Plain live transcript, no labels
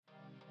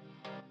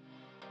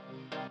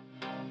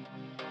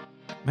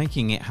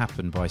Making It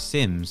Happen by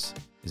Sims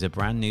is a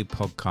brand new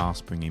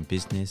podcast bringing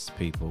business,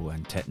 people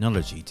and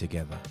technology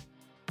together.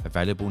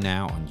 Available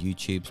now on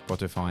YouTube,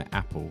 Spotify,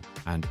 Apple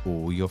and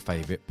all your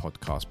favourite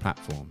podcast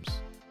platforms.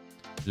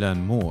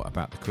 Learn more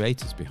about the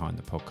creators behind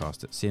the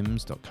podcast at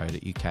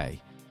sims.co.uk.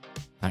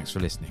 Thanks for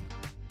listening.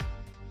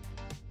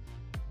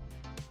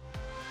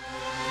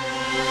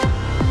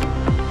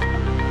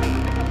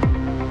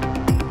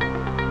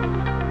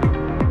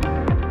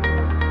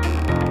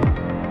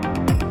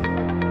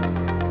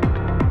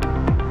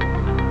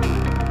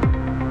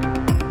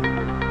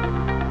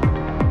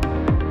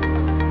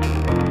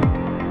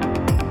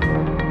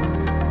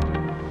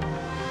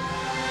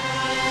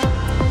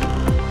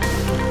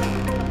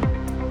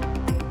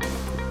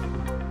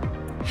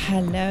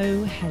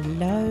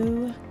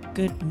 Hello,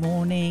 good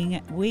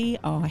morning. We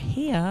are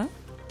here,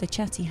 the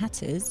Chatty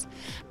Hatters,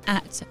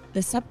 at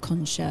the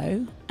Subcon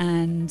show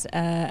and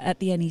at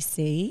the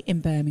NEC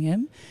in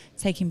Birmingham,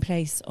 taking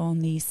place on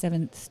the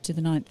 7th to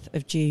the 9th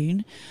of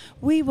June.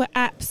 We were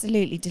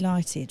absolutely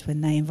delighted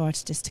when they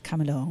invited us to come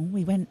along.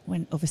 We went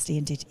obviously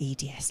and did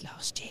EDS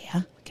last year.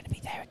 We're going to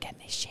be there again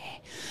this year.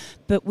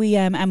 But we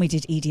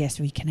did EDS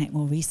Reconnect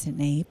more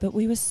recently, but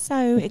we were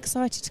so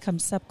excited to come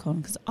to Subcon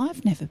because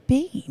I've never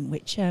been,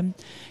 which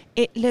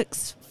it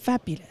looks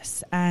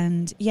fabulous.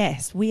 And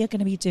yes, we are going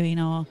to be doing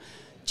our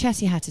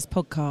Chatty Hatters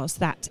podcast,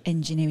 That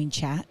Engineering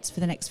Chat, for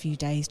the next few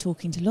days,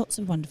 talking to lots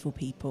of wonderful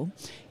people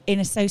in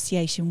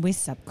association with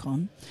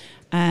Subcon.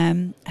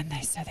 And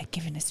they're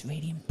giving us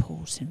really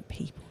important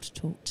people to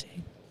talk to.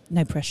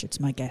 No pressure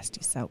to my guest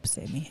who's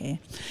opposite me here.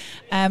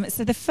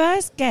 So the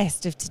first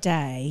guest of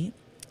today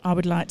I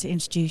would like to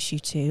introduce you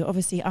to.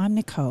 Obviously, I'm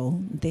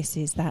Nicole. This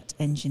is That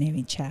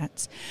Engineering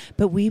Chat.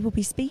 But I'm going to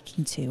be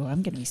speaking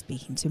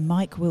to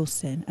Mike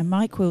Wilson. And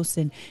Mike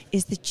Wilson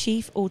is the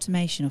Chief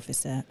Automation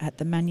Officer at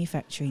the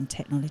Manufacturing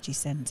Technology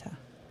Centre.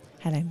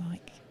 Hello,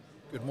 Mike.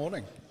 Good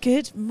morning.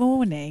 Good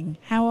morning.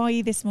 How are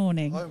you this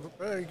morning? I'm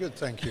very good,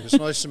 thank you. It's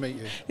nice to meet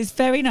you. It's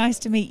very nice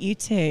to meet you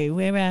too.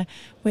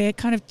 We're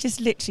kind of just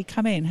literally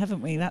come in,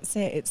 haven't we? That's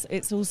it.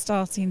 It's all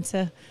starting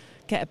to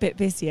get a bit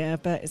busier,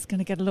 but it's going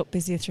to get a lot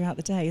busier throughout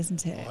the day,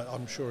 isn't it?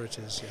 I'm sure it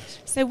is, yes.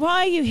 So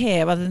why are you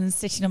here other than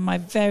sitting on my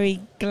very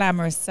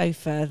glamorous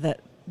sofa that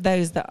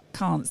those that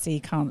can't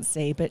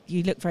see, but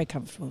you look very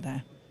comfortable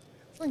there?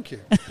 Thank you.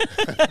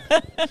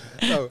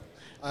 No,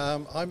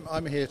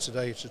 I'm here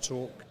today to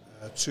talk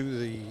to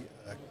the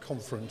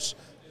conference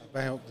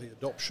about the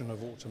adoption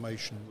of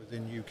automation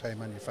within UK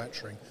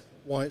manufacturing,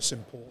 why it's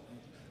important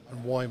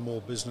and why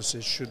more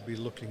businesses should be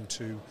looking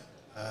to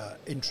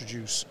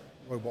introduce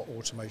robot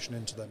automation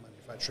into their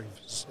manufacturing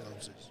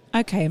facilities.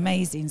 Okay,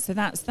 amazing. So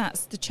that's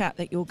the chat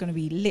that you're going to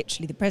be,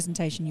 literally the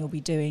presentation you'll be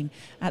doing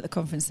at the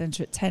conference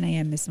centre at 10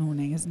 a.m. this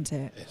morning, isn't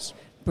it? Yes.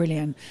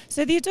 Brilliant.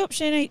 So the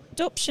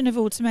adoption of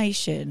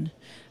automation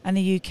and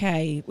the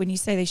UK, when you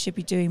say they should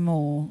be doing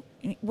more,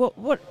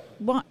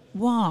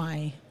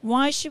 why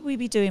should we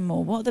be doing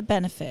more? What are the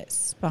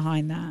benefits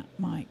behind that,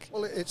 Mike?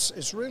 Well,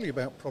 it's really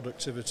about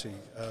productivity.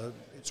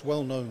 It's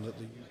well known that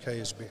the UK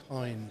is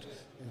behind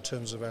in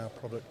terms of our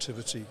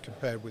productivity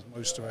compared with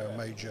most of our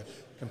major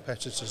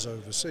competitors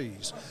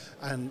overseas.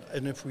 And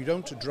if we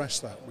don't address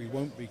that, we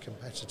won't be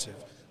competitive.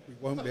 We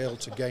won't be able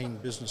to gain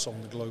business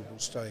on the global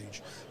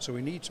stage. So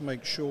we need to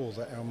make sure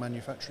that our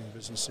manufacturing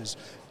businesses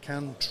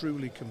can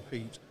truly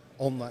compete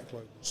on that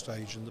global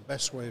stage. And the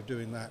best way of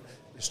doing that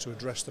is to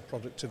address the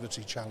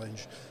productivity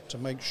challenge, to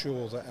make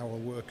sure that our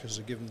workers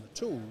are given the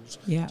tools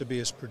to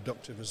be as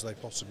productive as they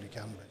possibly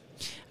can be.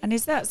 And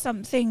is that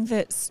something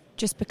that's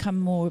just become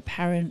more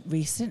apparent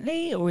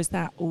recently, or is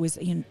that always,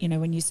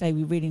 when you say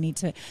we really need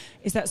to,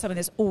 is that something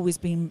that's always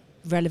been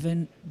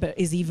relevant but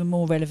is even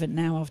more relevant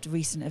now after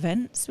recent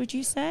events, would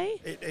you say?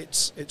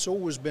 It's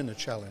always been a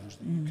challenge.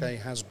 The UK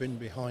has been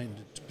behind,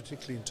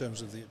 particularly in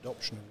terms of the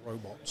adoption of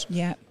robots,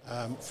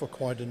 for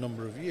quite a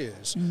number of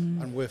years,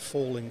 and we're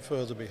falling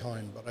further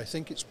behind. But I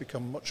think it's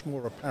become much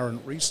more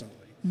apparent recently,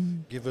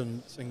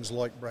 given things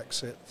like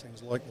Brexit,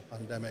 things like the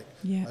pandemic,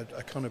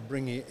 are kind of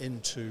bringing it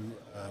into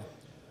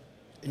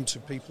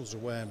people's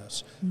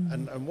awareness.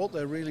 And what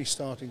they're really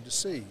starting to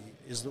see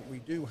is that we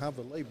do have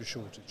a labour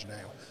shortage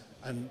now.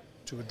 And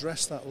to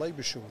address that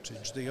labour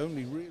shortage, the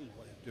only real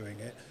way of doing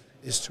it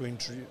is to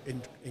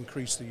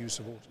increase the use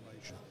of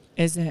automation.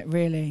 Is it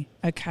really?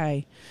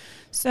 Okay.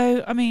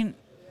 So, I mean,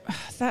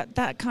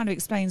 that kind of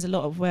explains a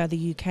lot of where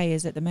the UK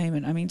is at the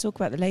moment. I mean, talk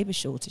about the labour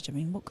shortage. I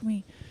mean, what can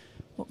we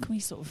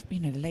sort of,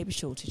 the labour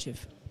shortage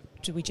of,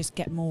 do we just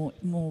get more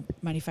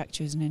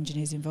manufacturers and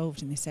engineers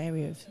involved in this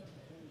area of?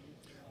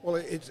 Well,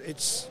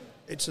 it's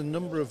a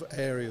number of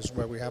areas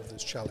where we have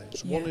this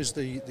challenge. One is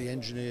the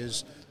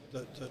engineers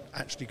that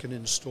actually can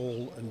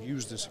install and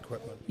use this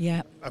equipment.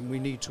 Yeah. And we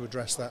need to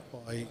address that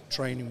by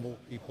training more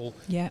people,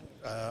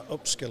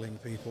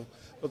 upskilling people.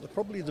 But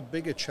probably the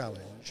bigger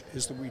challenge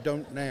is that we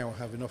don't now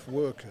have enough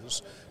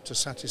workers to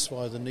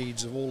satisfy the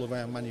needs of all of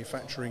our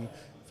manufacturing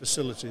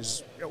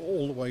facilities,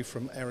 all the way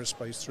from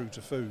aerospace through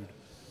to food.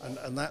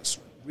 And that's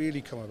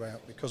really come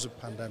about because of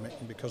pandemic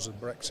and because of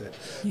Brexit.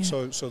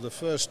 Yeah. So the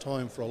first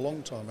time for a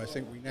long time, I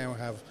think we now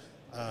have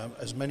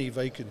as many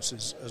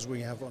vacancies as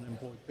we have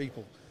unemployed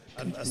people.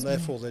 And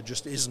therefore there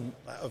just isn't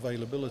that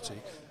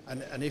availability.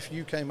 And if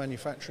UK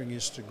manufacturing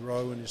is to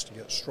grow and is to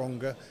get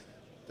stronger,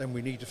 then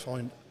we need to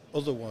find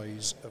other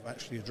ways of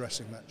actually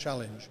addressing that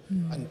challenge.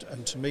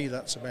 And to me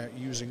that's about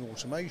using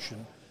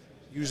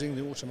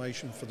the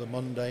automation for the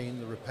mundane,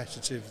 the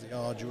repetitive, the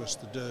arduous,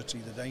 the dirty,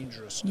 the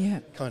dangerous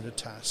kind of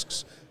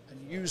tasks,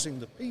 and using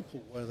the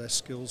people where their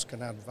skills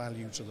can add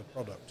value to the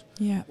product,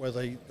 where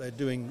they're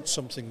doing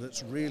something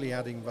that's really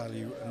adding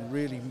value and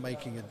really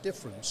making a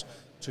difference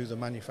to the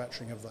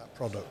manufacturing of that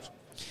product.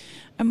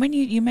 And when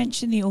you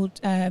mentioned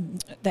the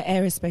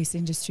aerospace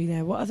industry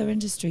there, what other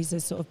industries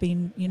have sort of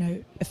been,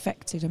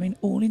 affected? I mean,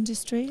 all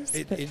industries?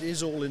 It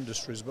is all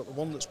industries, but the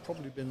one that's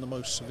probably been the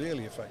most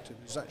severely affected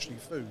is actually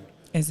food.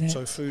 Is it?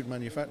 So food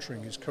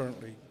manufacturing is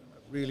currently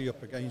really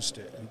up against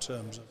it in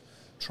terms of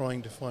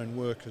trying to find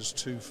workers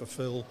to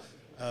fulfill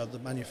the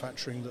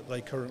manufacturing that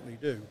they currently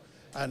do.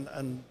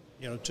 And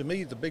to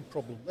me, the big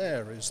problem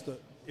there is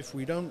that if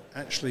we don't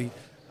actually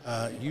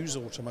use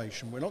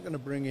automation, we're not going to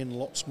bring in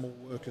lots more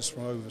workers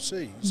from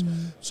overseas.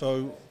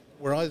 So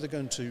we're either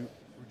going to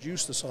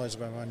reduce the size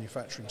of our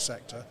manufacturing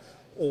sector,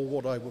 or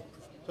what I would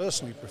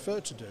personally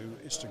prefer to do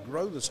is to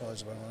grow the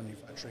size of our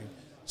manufacturing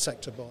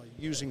sector by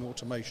using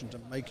automation to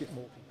make it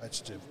more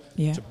competitive,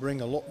 to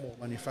bring a lot more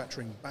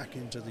manufacturing back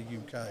into the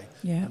UK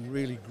and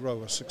really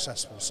grow a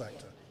successful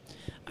sector.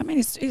 I mean,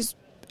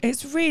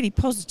 it's really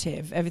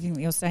positive, everything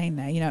that you're saying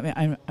there.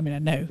 I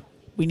know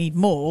we need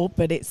more,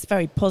 but it's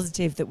very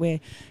positive that we're,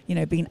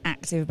 being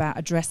active about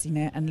addressing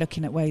it and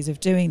looking at ways of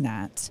doing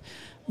that.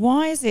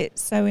 Why is it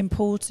so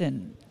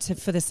important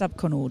for the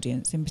Subcon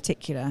audience in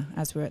particular,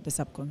 as we're at the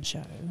Subcon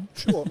show?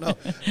 Sure. No,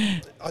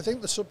 I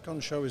think the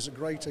Subcon show is a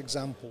great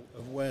example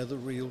of where the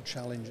real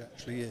challenge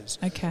actually is.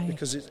 Okay.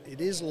 Because it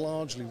is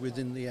largely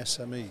within the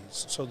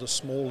SMEs. So the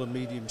small and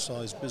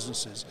medium-sized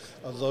businesses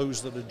are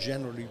those that are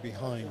generally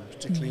behind,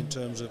 particularly in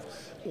terms of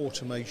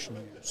automation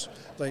use.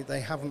 They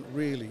haven't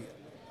really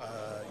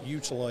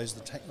utilise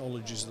the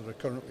technologies that are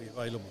currently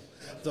available.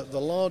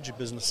 The larger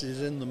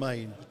businesses in the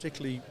main,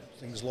 particularly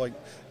things like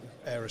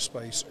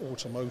aerospace,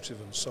 automotive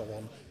and so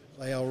on,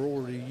 they are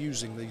already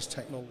using these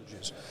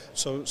technologies.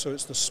 So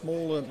it's the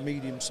smaller,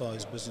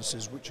 medium-sized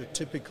businesses which are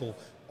typical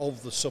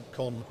of the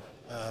Subcon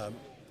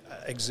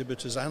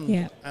exhibitors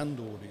and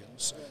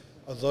audience.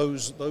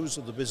 Those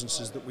are the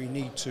businesses that we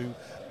need to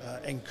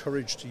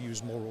encourage to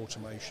use more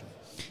automation.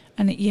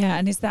 And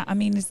is that,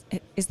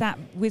 is that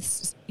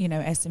with,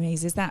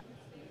 SMEs, is that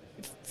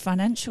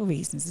financial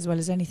reasons as well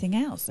as anything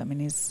else?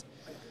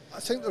 I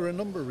think there are a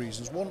number of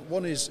reasons.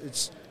 One is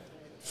it's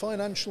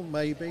financial,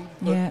 maybe,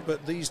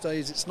 but these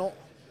days it's not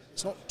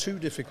too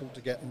difficult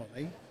to get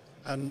money,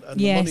 and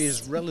the money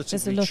is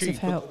relatively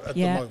cheap at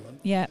the moment.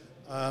 Yeah.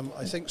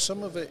 I think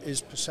some of it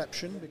is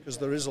perception, because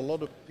there is a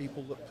lot of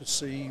people that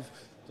perceive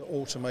that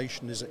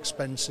automation is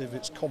expensive,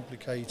 it's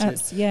complicated,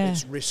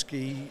 it's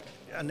risky,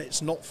 and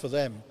it's not for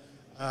them.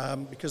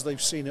 Because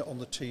they've seen it on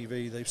the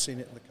TV, they've seen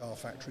it in the car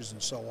factories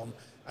and so on,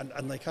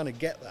 and they kind of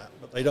get that,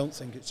 but they don't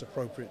think it's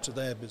appropriate to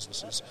their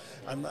businesses,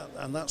 and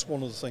that's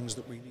one of the things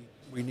that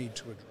we need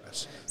to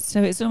address.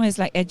 So it's almost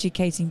like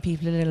educating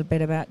people a little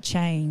bit about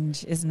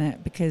change, isn't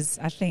it? Because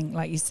I think,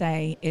 like you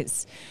say,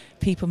 it's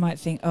people might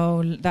think,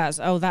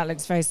 that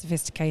looks very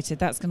sophisticated,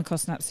 that's going to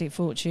cost an absolute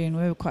fortune,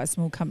 we're quite a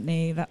small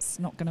company, that's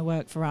not going to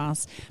work for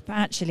us, but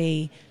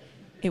actually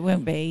it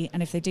won't be,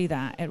 and if they do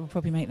that, it will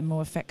probably make them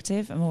more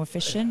effective and more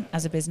efficient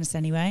as a business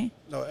anyway.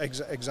 No,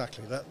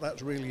 exactly.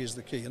 That really is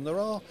the key. And there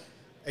are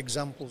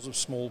examples of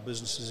small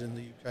businesses in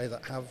the UK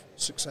that have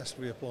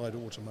successfully applied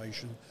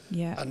automation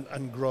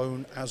and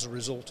grown as a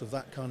result of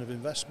that kind of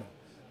investment.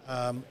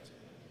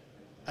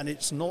 And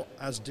it's not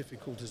as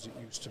difficult as it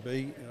used to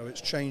be.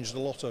 It's changed a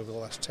lot over the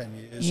last 10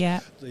 years.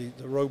 Yeah. The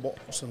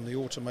robots and the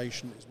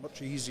automation is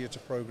much easier to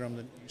program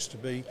than it used to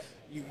be.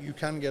 You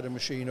can get a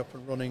machine up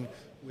and running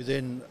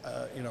within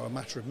a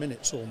matter of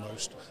minutes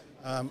almost,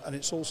 and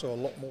it's also a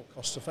lot more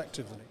cost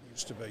effective than it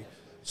used to be.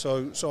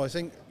 So I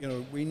think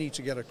we need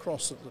to get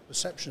across that the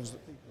perceptions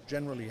that people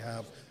generally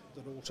have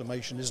that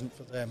automation isn't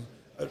for them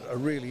are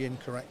really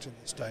incorrect in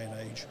this day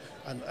and age,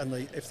 and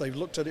if they've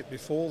looked at it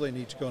before, they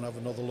need to go and have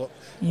another look,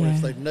 or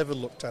if they've never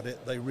looked at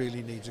it, they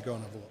really need to go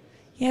and have a look.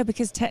 Yeah,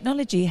 because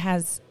technology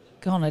has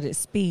gone at its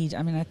speed.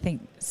 I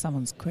think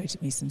someone's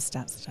quoted me some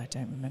stats that I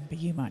don't remember.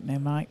 You might know,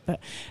 Mike, but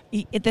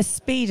the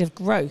speed of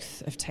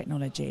growth of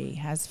technology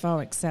has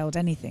far excelled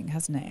anything,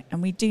 hasn't it?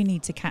 And we do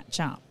need to catch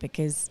up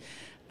because,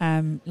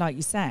 like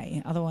you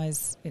say,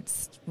 otherwise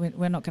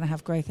we're not going to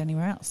have growth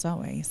anywhere else, are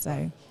we?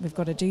 So we've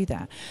got to do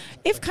that.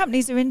 If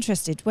companies are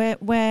interested,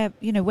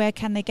 where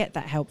can they get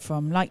that help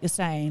from? Like you're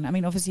saying,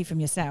 obviously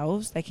from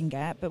yourselves they can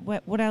get, but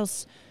what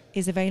else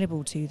is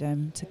available to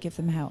them to give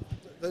them help?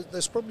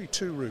 There's probably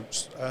two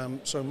routes.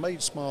 So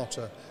Made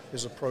Smarter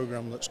is a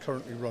program that's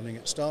currently running.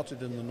 It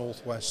started in the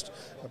Northwest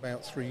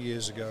about 3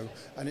 years ago,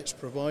 and it's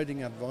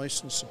providing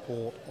advice and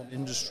support on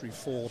Industry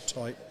 4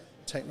 type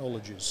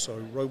technologies, so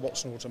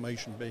robots and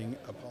automation being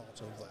a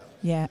part of that.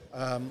 Yeah.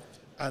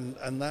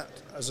 And that,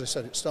 as I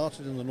said, it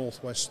started in the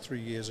Northwest 3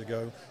 years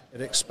ago.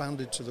 It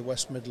expanded to the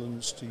West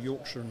Midlands, to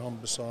Yorkshire and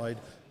Humberside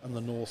and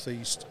the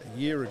Northeast a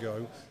year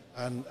ago,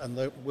 and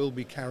they will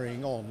be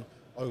carrying on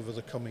over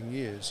the coming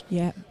years.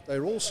 Yeah.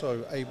 They're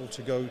also able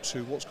to go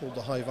to what's called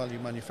the High Value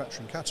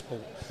Manufacturing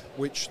Catapult,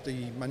 which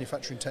the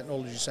Manufacturing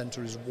Technology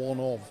Centre is one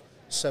of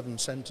 7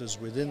 centres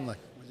within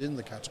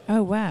the catapult.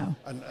 Oh, wow.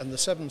 And the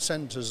 7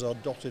 centres are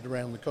dotted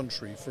around the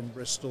country, from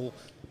Bristol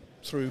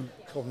through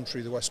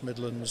Coventry, the West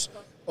Midlands,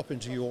 up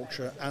into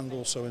Yorkshire, and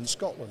also in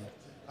Scotland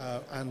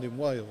and in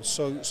Wales.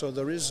 So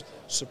there is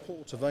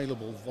support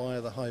available via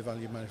the High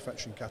Value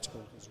Manufacturing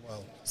Catapult as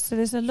well. So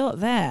there's a lot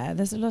there.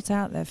 There's a lot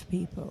out there for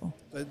people.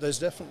 There's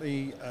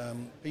definitely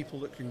people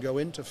that can go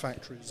into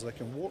factories, they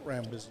can walk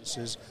around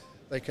businesses,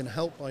 they can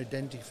help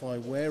identify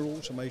where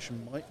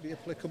automation might be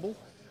applicable.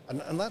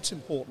 And that's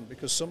important,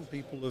 because some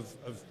people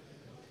have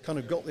kind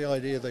of got the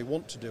idea they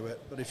want to do it,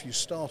 but if you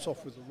start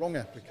off with the wrong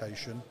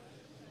application,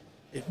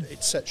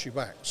 it sets you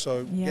back.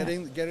 So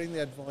getting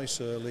the advice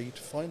early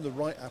to find the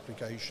right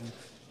application,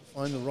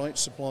 find the right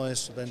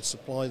suppliers to then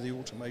supply the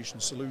automation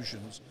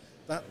solutions,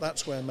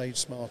 that's where Made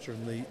Smarter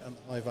and the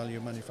High Value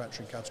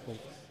Manufacturing Catapult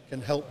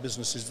can help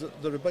businesses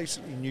that are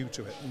basically new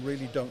to it and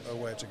really don't know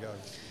where to go.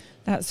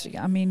 That's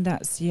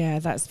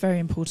very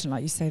important,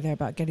 like you say there,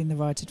 about getting the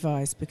right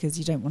advice, because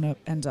you don't want to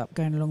end up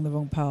going along the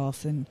wrong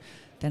path and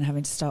then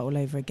having to start all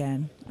over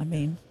again. I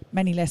mean,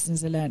 many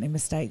lessons are learned in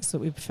mistakes,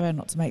 but we prefer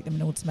not to make them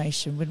in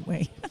automation, wouldn't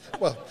we?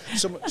 Well,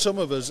 some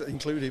of us,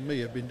 including me,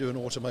 have been doing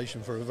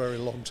automation for a very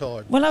long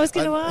time. Well, I was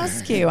going to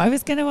ask you. I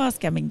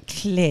mean,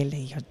 clearly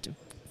you're a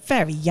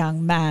very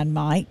young man,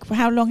 Mike.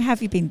 How long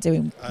have you been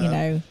doing,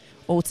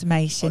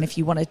 automation? If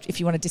you want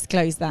to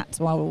disclose that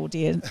to our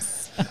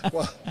audience.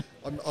 Well,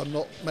 I'm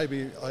not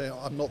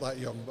that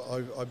young, but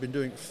I've been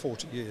doing it for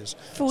 40 years.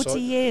 40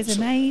 years,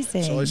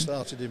 amazing. So I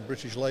started in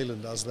British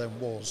Leyland, as then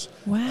was,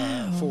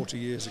 40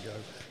 years ago.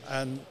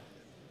 And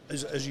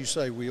as you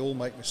say, we all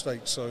make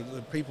mistakes. So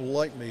the people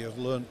like me have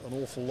learned an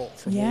awful lot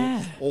from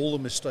all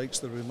the mistakes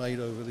that have been made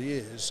over the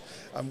years.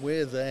 And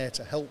we're there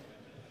to help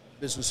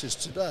businesses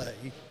today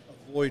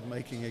avoid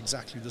making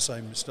exactly the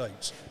same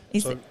mistakes.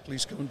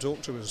 Please come and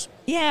talk to us.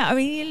 Yeah, I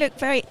mean, you look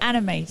very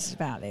animated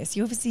about this.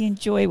 You obviously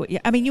enjoy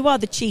you are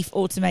the Chief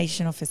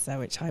Automation Officer,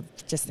 which I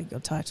just think your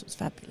title is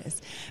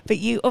fabulous. But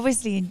you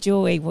obviously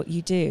enjoy what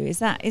you do. Is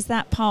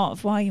that part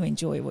of why you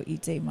enjoy what you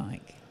do,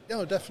 Mike?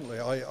 Yeah, definitely.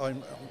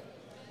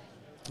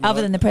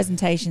 Other than the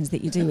presentations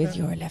that you do with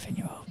your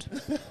 11-year-old.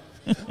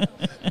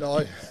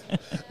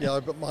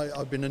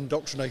 I've been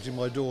indoctrinating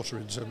my daughter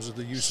in terms of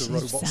the use of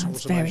robots and automation.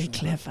 Sounds very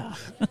clever.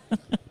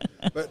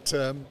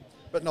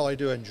 But no, I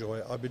do enjoy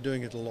it. I've been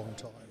doing it a long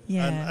time.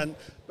 Yeah.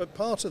 But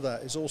part of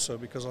that is also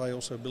because I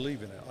also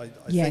believe in it.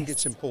 I think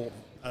it's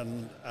important.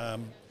 And,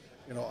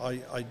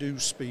 I do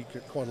speak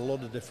at quite a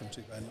lot of different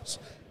events.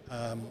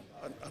 And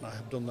I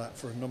have done that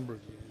for a number of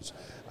years.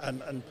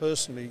 And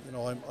personally,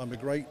 I'm a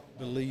great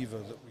believer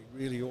that we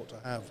really ought to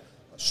have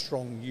a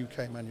strong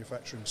UK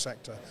manufacturing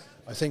sector.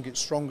 I think it's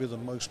stronger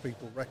than most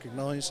people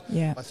recognise.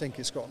 Yeah. I think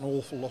it's got an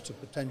awful lot of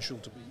potential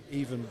to be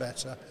even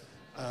better.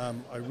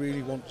 I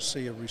really want to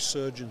see a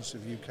resurgence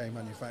of UK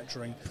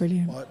manufacturing.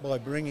 Brilliant. By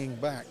bringing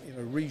back,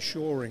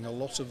 reshoring a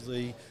lot of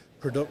the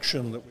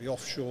production that we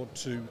offshored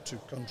to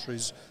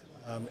countries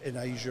in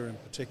Asia in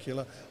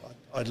particular.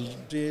 I'd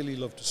dearly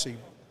love to see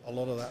a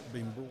lot of that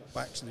being brought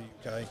back to the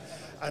UK.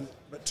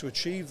 But to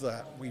achieve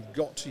that, we've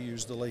got to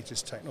use the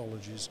latest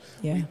technologies.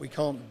 Yeah. We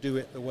can't do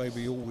it the way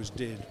we always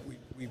did.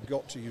 We've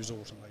got to use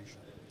automation.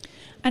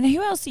 And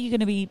who else are you going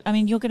to be? I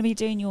mean, you're going to be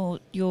doing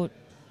your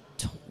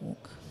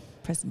talk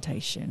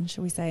presentation,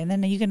 shall we say? And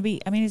then are you going to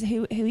be? I mean,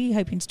 who are you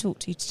hoping to talk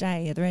to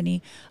today? Are there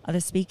any other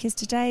speakers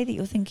today that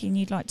you're thinking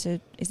you'd like to?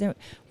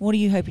 What are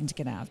you hoping to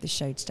get out of this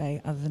show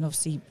today, other than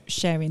obviously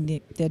sharing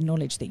the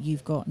knowledge that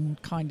you've got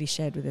and kindly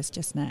shared with us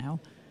just now?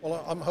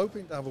 Well, I'm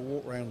hoping to have a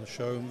walk around the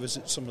show and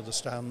visit some of the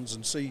stands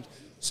and see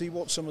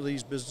what some of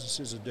these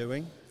businesses are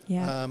doing.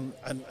 Yeah.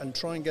 And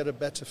try and get a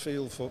better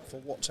feel for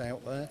what's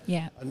out there.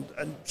 Yeah.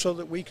 And so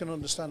that we can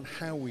understand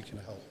how we can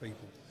help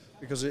people.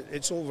 Because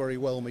it's all very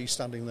well me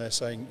standing there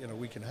saying,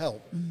 we can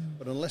help.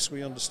 But unless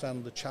we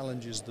understand the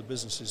challenges the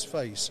businesses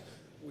face,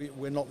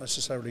 we're not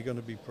necessarily going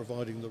to be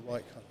providing the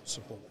right kind of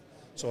support.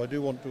 So I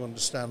do want to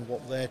understand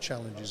what their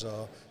challenges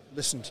are,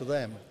 listen to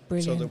them.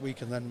 Brilliant. So that we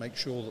can then make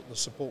sure that the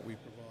support we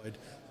provide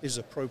is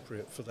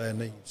appropriate for their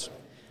needs.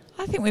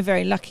 I think we're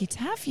very lucky to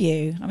have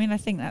you. I mean, I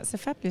think that's a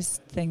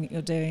fabulous thing that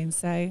you're doing.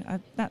 So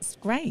that's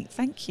great.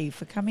 Thank you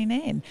for coming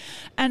in.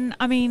 And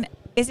I mean,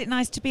 is it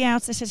nice to be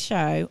out at a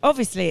show?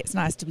 Obviously, it's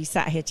nice to be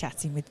sat here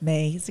chatting with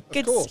me. It's a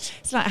good. Of course.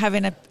 It's like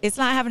having an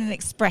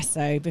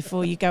espresso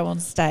before you go on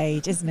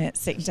stage, isn't it?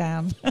 Sitting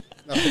down. No,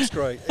 it's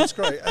great. It's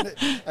great.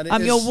 And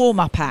I'm your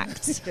warm-up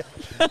act.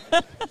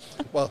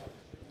 Well,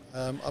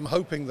 I'm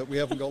hoping that we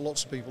haven't got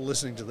lots of people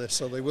listening to this,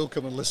 so they will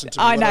come and listen to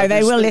me. I know,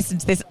 they will listen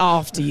to this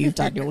after you've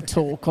done your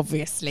talk,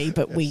 obviously,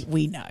 but yes.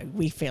 we know,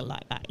 we feel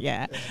like that,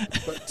 yeah.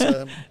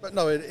 But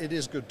no, it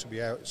is good to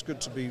be out. It's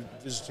good to be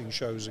visiting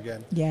shows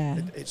again. Yeah.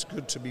 It's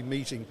good to be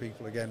meeting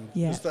people again.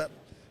 Yeah. Because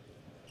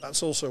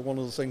that's also one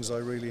of the things I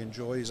really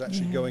enjoy, is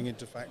actually going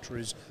into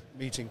factories,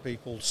 meeting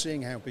people,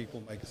 seeing how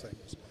people make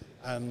things,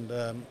 and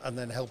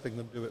then helping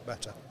them do it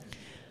better.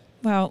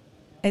 Well,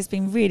 it's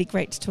been really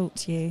great to talk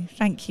to you.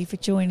 Thank you for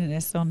joining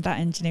us on That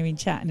Engineering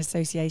Chat in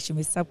association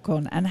with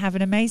Subcon, and have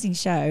an amazing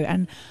show.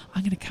 And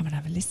I'm going to come and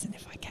have a listen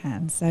if I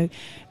can. So,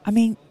 I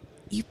mean,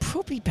 you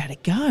probably better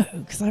go,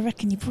 because I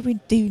reckon you probably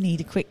do need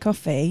a quick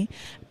coffee,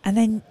 and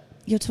then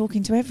you're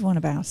talking to everyone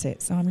about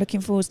it. So I'm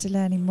looking forward to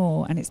learning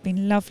more. And it's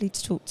been lovely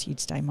to talk to you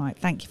today, Mike.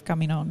 Thank you for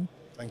coming on.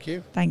 Thank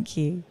you. Thank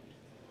you.